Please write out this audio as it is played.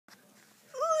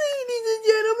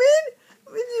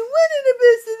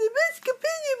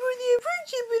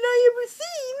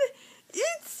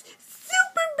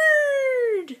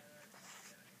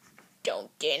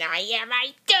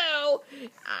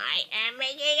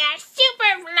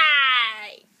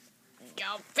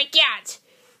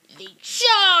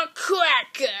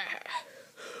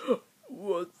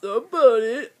What's up,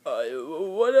 buddy? I don't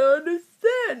want to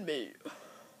understand me.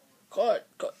 Cut!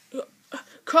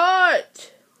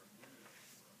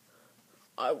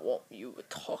 I want you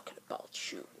talking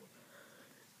about you.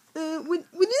 What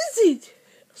is it?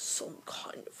 Some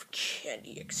kind of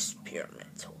candy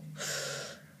experimental.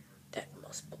 That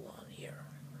must belong here.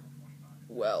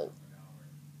 Well,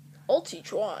 Ulti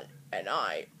Juan and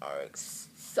I are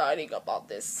excited about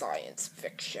this science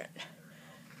fiction.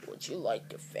 Would you like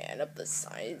to fan of the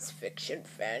science fiction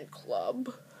fan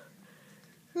club?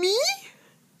 Me?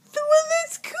 Well,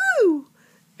 that's cool.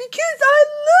 Because I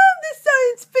love the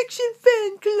science fiction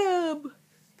fan club.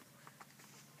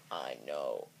 I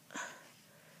know.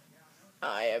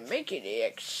 I am making the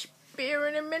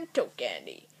experimental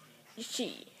candy. You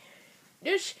see,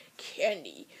 this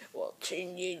candy will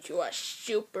turn you into a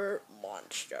super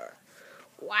monster.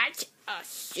 What? A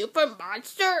super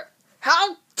monster?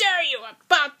 How dare you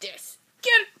about this?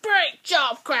 Get a break,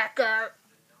 Job Cracker!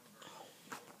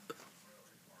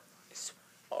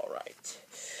 Alright.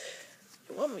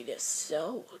 You want me to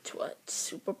sell to a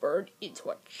Superbird into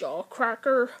a jaw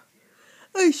cracker?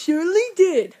 I surely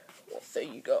did. Well, there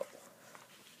you go.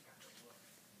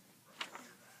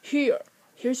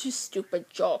 Here's your stupid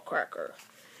jaw cracker.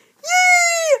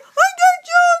 Yay! I got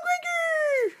jaw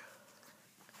cracker!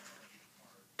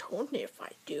 Don't if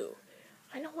I do.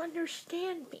 I don't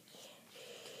understand me.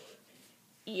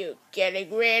 You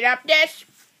getting rid of this?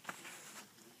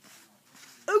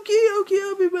 Okay,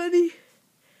 everybody.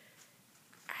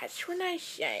 That's what I'm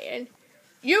saying.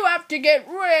 You have to get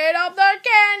rid of the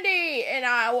candy, and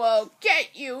I will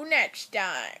get you next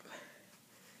time.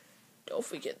 Don't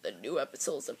forget the new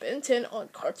episodes of Ben 10 on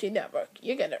Cartoon Network.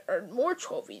 You're gonna earn more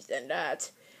trophies than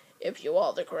that. If you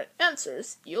all the correct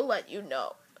answers, you'll let you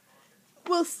know.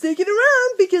 Well, stick it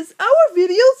around because our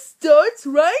video starts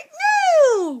right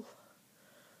now.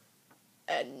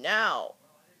 And now,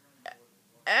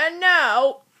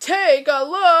 take a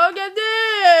look at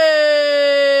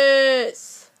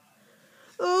this.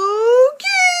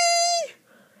 Okay.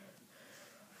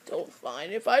 Don't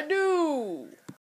mind if I do.